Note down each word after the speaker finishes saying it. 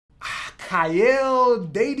Kyle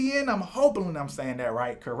Dadian. I'm hoping I'm saying that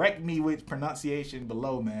right. Correct me with pronunciation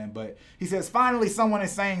below, man. But he says, finally, someone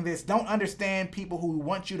is saying this. Don't understand people who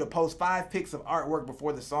want you to post 5 pics of artwork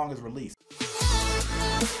before the song is released.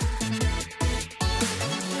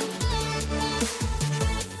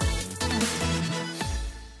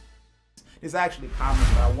 It's actually common,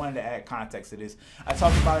 but I wanted to add context to this. I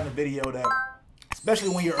talked about in the video that,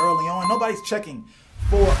 especially when you're early on, nobody's checking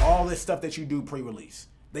for all this stuff that you do pre-release.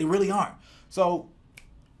 They really aren't. So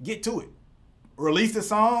get to it. Release the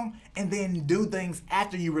song and then do things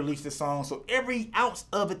after you release the song. So every ounce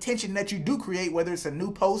of attention that you do create, whether it's a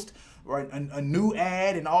new post or a new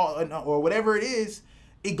ad and all, or whatever it is,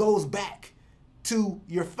 it goes back to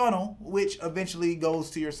your funnel, which eventually goes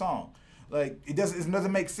to your song. Like, it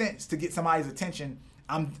doesn't make sense to get somebody's attention.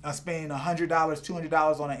 I'm spending $100,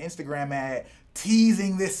 $200 on an Instagram ad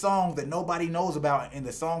teasing this song that nobody knows about and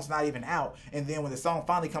the song's not even out. And then when the song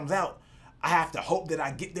finally comes out, I have to hope that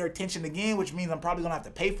I get their attention again, which means I'm probably gonna have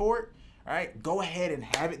to pay for it. All right, go ahead and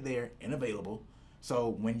have it there and available.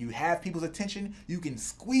 So when you have people's attention, you can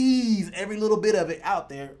squeeze every little bit of it out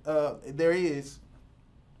there, there is,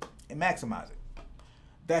 and maximize it.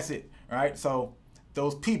 That's it, all right? So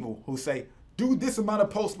those people who say, do this amount of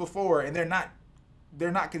posts before, and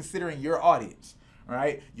they're not considering your audience, all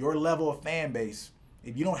right? Your level of fan base.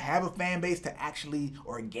 If you don't have a fan base to actually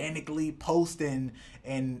organically post and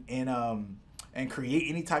create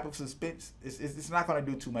any type of suspense, it's not going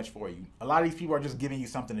to do too much for you. A lot of these people are just giving you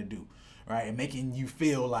something to do, right? And making you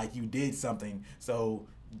feel like you did something, so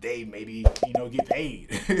they maybe, you know, get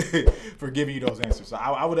paid for giving you those answers. So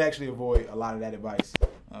I would actually avoid a lot of that advice.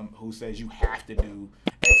 Who says you have to do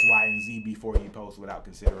X, Y, and Z before you post without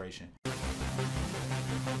consideration.